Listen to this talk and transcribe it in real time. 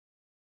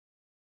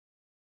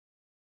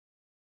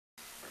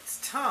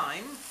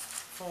time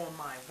for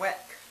my WEC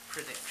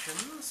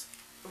predictions.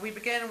 We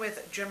begin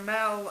with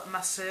Jamel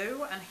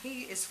Massou, and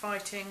he is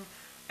fighting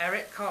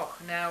Eric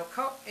Koch. Now,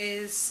 Koch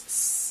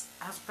has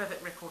a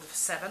perfect record of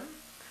 7.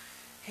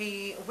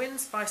 He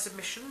wins by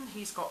submission.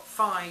 He's got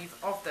 5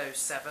 of those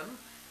 7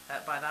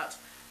 by that.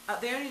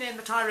 The only name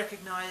that I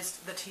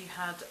recognised that he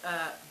had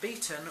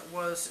beaten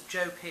was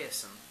Joe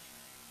Pearson.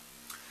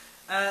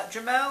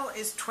 Jamel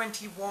is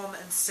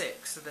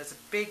 21-6, so there's a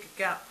big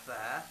gap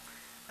there.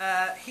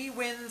 He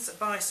wins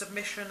by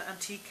submission and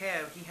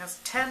TKO. He has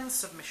 10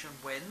 submission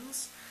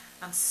wins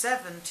and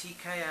 7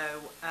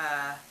 TKO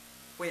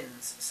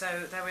wins.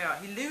 So there we are.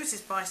 He loses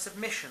by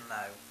submission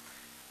though.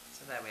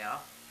 So there we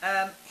are.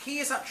 He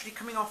is actually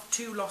coming off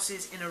 2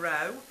 losses in a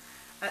row.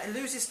 He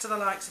loses to the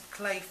likes of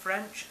Clay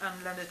French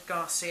and Leonard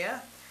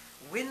Garcia.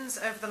 Wins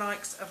over the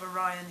likes of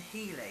Orion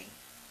Healy.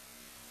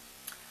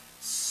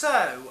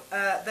 So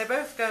they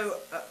both go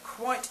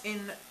quite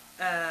in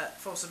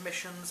for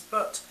submissions,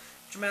 but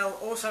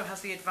Jamel also has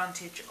the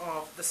advantage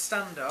of the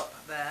stand-up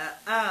there,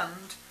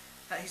 and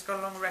he's got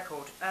a long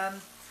record.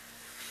 I'm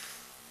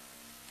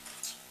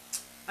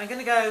going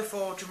to go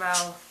for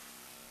Jamel.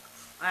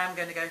 I am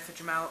going to go for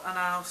Jamel, and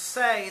I'll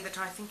say that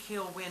I think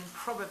he'll win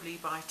probably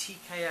by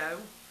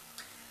TKO.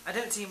 I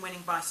don't see him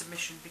winning by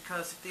submission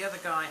because if the other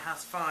guy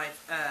has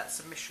 5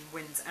 submission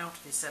wins out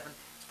of his 7,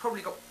 he's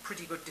probably got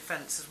pretty good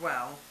defence as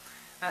well.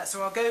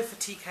 So I'll go for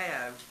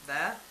TKO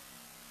there.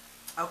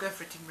 I'll go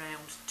for it in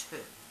round 2.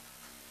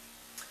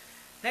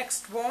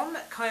 Next one,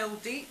 Kyle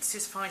Dietz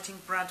is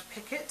fighting Brad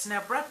Pickett.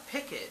 Now Brad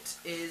Pickett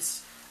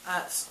is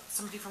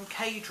somebody from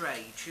Cage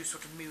Rage who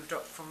sort of moved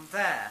up from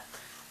there.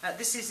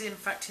 This is in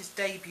fact his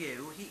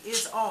debut. He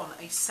is on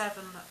a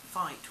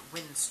 7-fight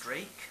win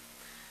streak.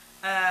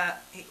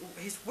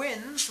 His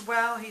wins,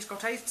 well, he's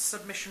got 8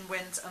 submission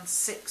wins and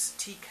 6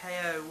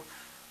 TKO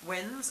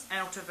wins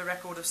out of a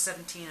record of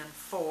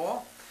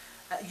 17-4.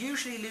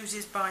 Usually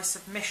loses by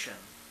submission.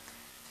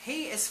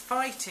 He is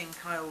fighting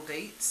Kyle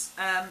Dietz,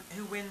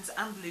 who wins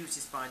and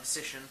loses by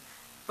decision,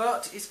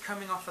 but is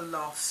coming off a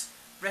loss.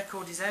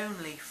 Record is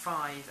only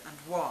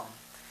 5-1.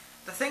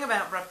 The thing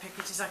about Brad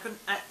Pickett is I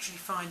couldn't actually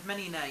find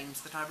many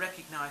names that I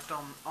recognised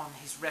on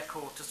his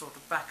record to sort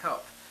of back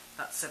up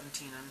that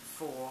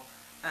 17-4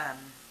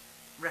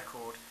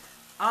 record.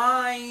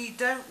 I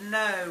don't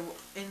know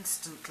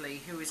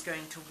instantly who is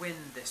going to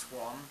win this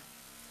one.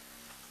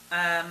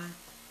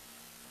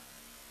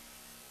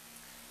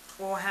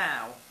 Or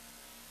how.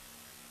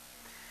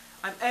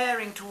 I'm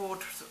erring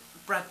towards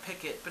Brad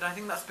Pickett, but I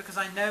think that's because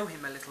I know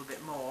him a little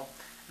bit more,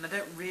 and I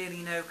don't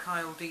really know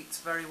Kyle Dietz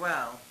very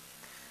well.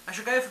 I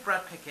shall go for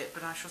Brad Pickett,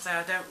 but I shall say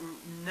I don't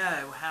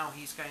know how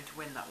he's going to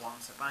win that one,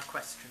 so by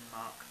question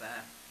mark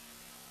there.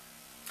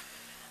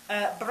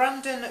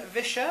 Brandon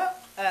Vischer,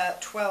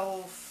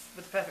 12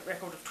 with a perfect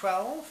record of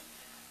 12.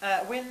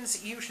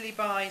 Wins usually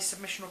by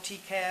submission or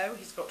TKO.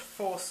 He's got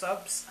 4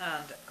 subs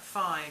and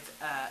 5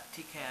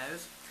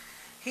 TKOs.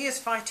 He is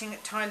fighting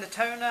Tyler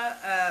Toner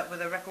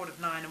with a record of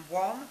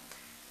 9-1.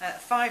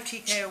 5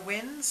 TKO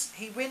wins.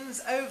 He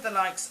wins over the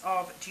likes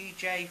of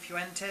GJ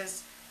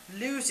Fuentes,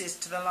 loses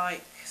to the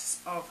likes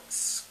of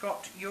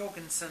Scott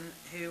Jorgensen,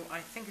 who I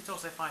think is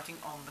also fighting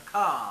on the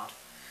card.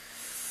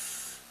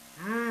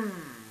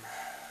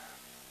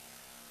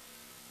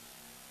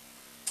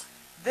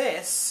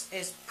 This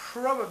is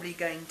probably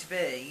going to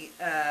be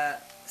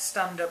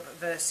stand-up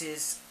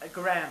versus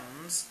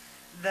grounds.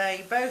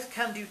 They both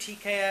can do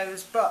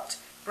TKOs, but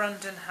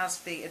Brandon has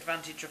the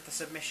advantage of the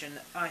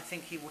submission. I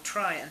think he will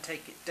try and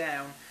take it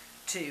down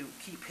to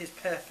keep his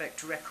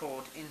perfect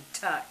record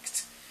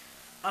intact.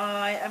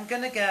 I am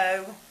going to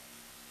go...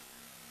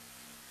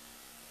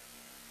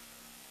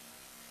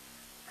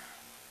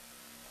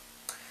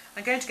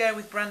 I'm going to go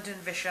with Brandon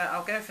Vischer.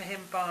 I'll go for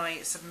him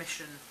by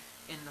submission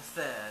in the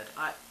 3rd.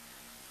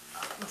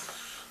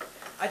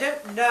 I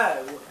don't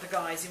know the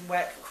guys in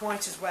WEC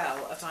quite as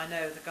well as I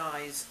know the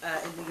guys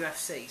in the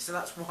UFC, so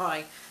that's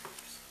why...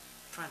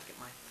 trying to get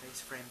my face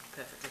framed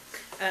perfectly.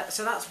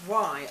 So that's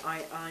why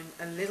I'm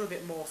a little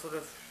bit more sort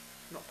of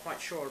not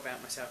quite sure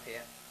about myself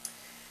here.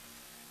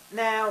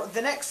 Now,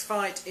 the next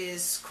fight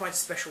is quite a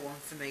special one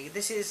for me.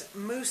 This is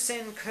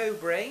Musin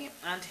Kobri,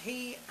 and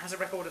he has a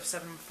record of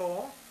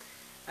 7-4.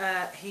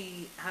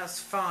 He has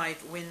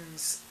 5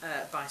 wins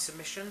by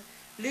submission,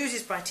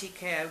 loses by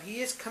TKO.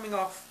 He is coming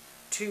off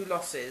 2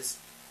 losses.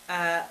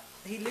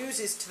 He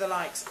loses to the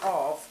likes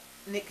of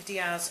Nick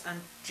Diaz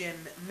and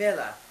Jim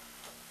Miller.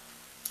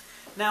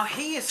 Now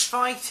he is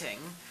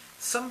fighting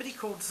somebody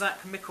called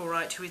Zach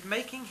Micklewright, who is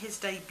making his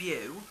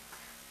debut.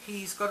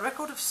 He's got a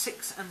record of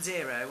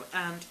 6-0,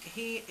 and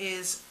he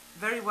is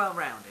very well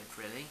rounded,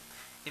 really,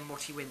 in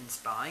what he wins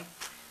by.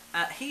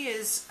 He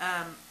is,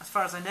 as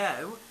far as I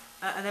know,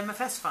 an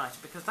MFS fighter,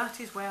 because that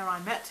is where I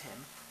met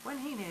him when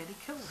he nearly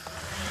killed me.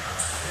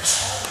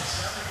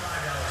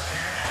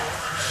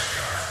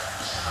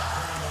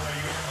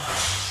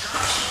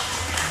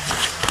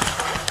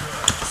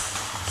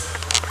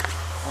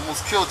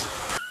 Almost killed you.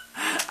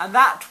 And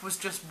that was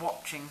just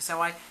watching,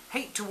 so I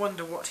hate to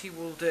wonder what he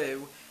will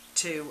do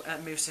to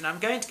Moosin. I'm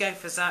going to go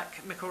for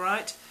Zach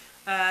Micklewright.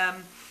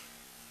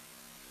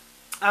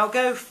 I'll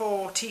go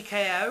for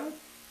TKO.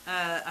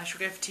 I shall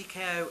go for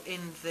TKO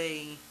in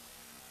the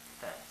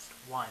first.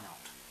 Why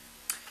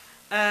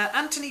not?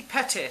 Anthony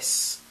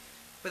Pettis,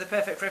 with a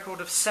perfect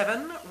record of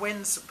 7,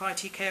 wins by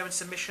TKO and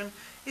submission,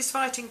 is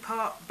fighting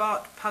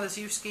Bart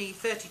Palasiewski,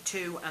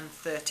 32 and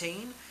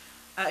 13.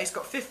 He's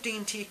got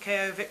 15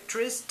 TKO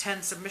victories,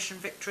 10 submission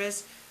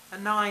victories,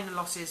 and 9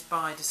 losses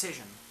by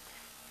decision.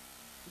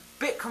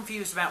 Bit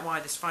confused about why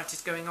this fight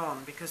is going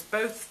on, because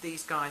both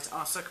these guys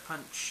are sucker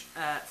punch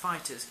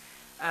fighters.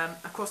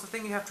 Of course, the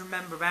thing you have to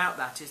remember about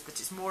that is that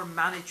it's more a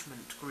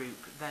management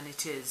group than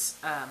it is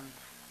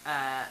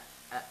an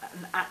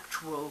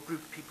actual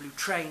group of people who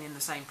train in the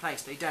same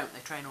place. They don't,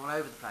 they train all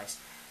over the place.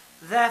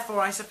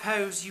 Therefore, I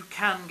suppose you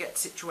can get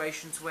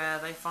situations where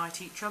they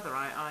fight each other.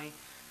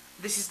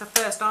 This is the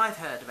first I've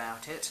heard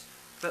about it,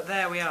 but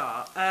there we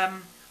are.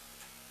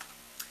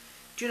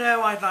 Do you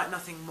know, I'd like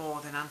nothing more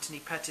than Anthony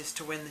Pettis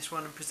to win this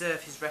one and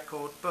preserve his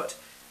record, but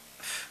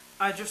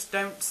I just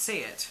don't see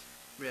it,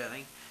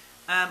 really.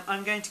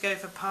 I'm going to go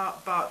for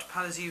Bart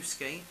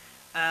Palasiewski.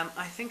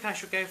 I think I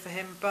should go for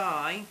him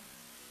by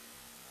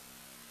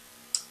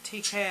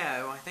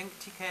TKO, I think.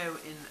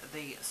 TKO in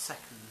the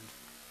second.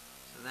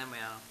 So there we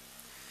are.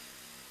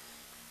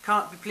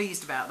 Can't be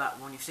pleased about that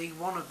one, you see.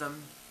 One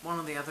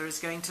or the other is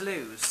going to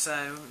lose,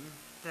 so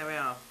there we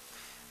are.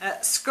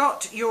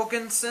 Scott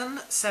Jorgensen,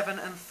 7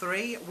 and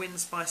 3,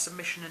 wins by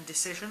submission and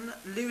decision,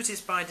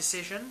 loses by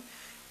decision,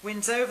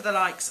 wins over the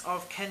likes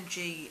of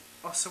Kenji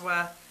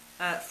Osawa,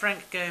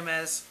 Frank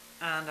Gomez,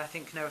 and I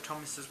think Noah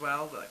Thomas as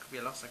well, but that could be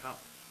a loss. I can't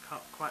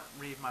quite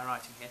read my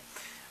writing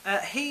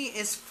here. He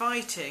is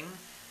fighting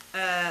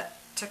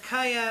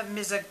Takaya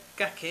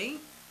Mizugaki,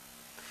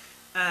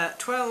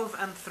 12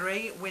 and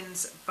 3,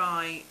 wins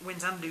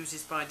and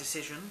loses by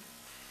decision.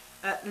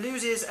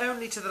 Loses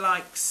only to the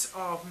likes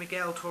of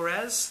Miguel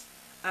Torres,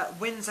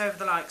 wins over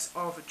the likes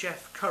of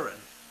Jeff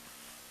Curran.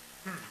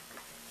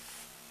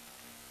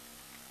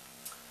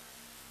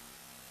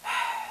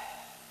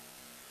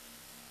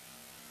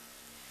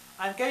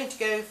 I'm going to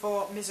go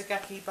for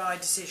Mizugaki by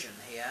decision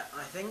here,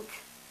 I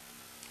think.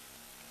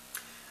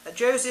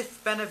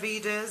 Joseph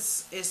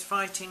Benavides is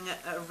fighting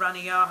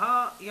Rani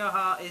Yaha.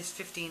 Yaha is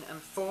 15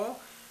 and 4.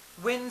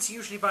 Wins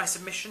usually by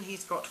submission.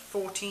 He's got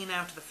 14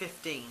 out of the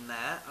 15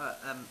 there.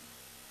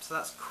 So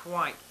that's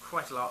quite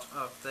a lot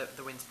of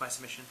the wins by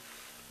submission.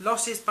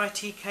 Losses by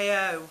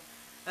TKO.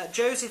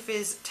 Joseph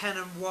is 10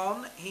 and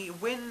 1. He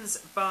wins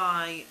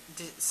by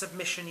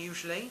submission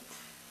usually,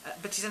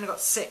 but he's only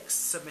got 6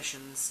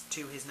 submissions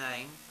to his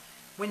name.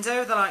 Wins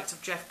over the likes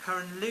of Jeff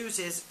Curran,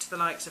 loses to the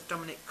likes of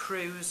Dominic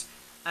Cruz,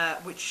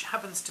 which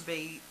happens to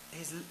be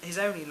his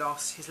only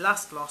loss, his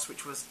last loss,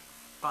 which was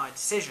by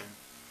decision.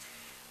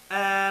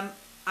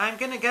 I'm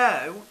going to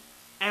go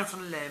out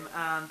on a limb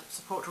and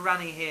support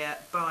Rani here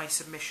by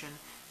submission,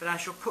 but I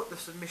shall put the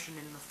submission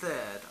in the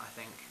third, I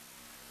think.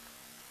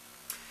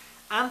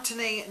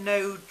 Anthony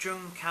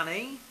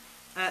Nojunkani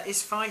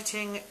is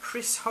fighting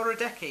Chris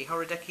Horodecki.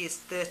 Horodecki is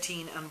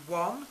 13 and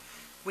 1,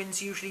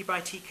 wins usually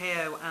by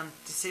TKO and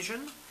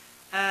decision.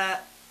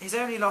 His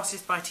only loss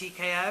is by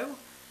TKO.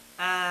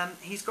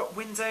 He's got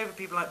wins over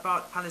people like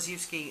Bart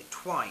Palasiewski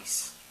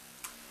twice.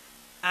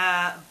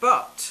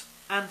 But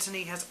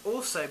Anthony has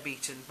also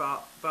beaten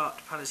Bart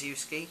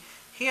Palasiewski.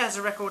 He has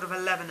a record of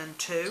 11 and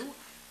 2,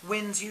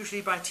 wins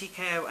usually by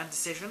TKO and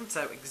decision,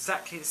 so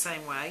exactly the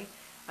same way,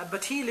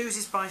 but he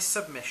loses by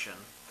submission.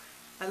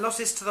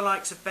 Losses to the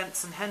likes of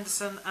Benson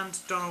Henderson and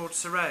Donald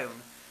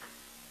Cerrone.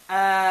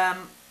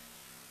 I'm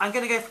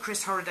going to go for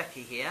Chris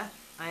Horodecki here.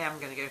 I am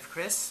going to go for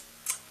Chris.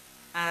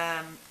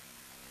 How?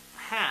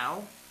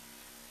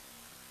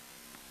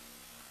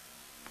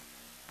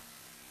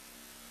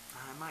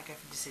 I might go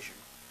for decision.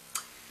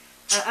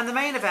 And the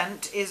main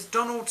event is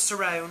Donald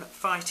Cerrone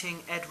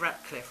fighting Ed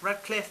Ratcliff.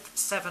 Ratcliff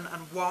 7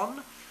 and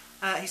 1.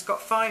 He's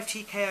got 5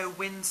 TKO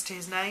wins to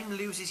his name,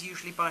 loses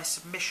usually by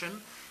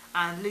submission,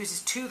 and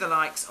loses to the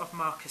likes of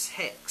Marcus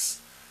Hicks.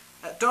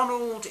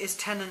 Donald is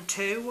 10 and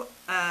 2,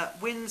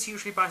 wins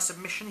usually by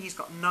submission. He's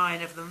got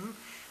 9 of them,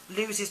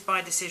 loses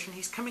by decision.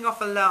 He's coming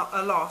off a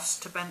loss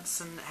to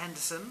Benson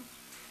Henderson.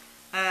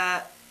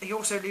 He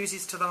also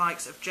loses to the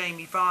likes of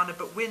Jamie Varner,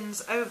 but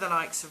wins over the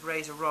likes of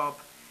Razor Rob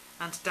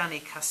and Danny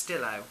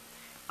Castillo.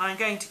 I'm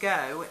going to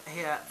go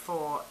here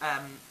for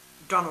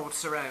Donald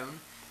Cerrone.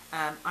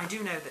 I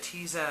do know that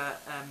he's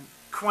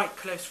quite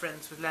close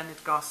friends with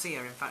Leonard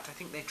Garcia. In fact, I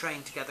think they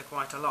train together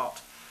quite a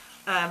lot.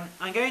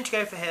 I'm going to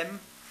go for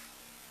him.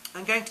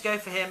 I'm going to go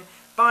for him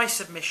by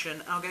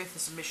submission. I'll go for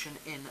submission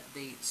in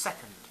the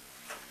second.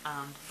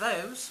 And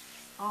those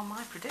are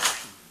my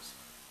predictions.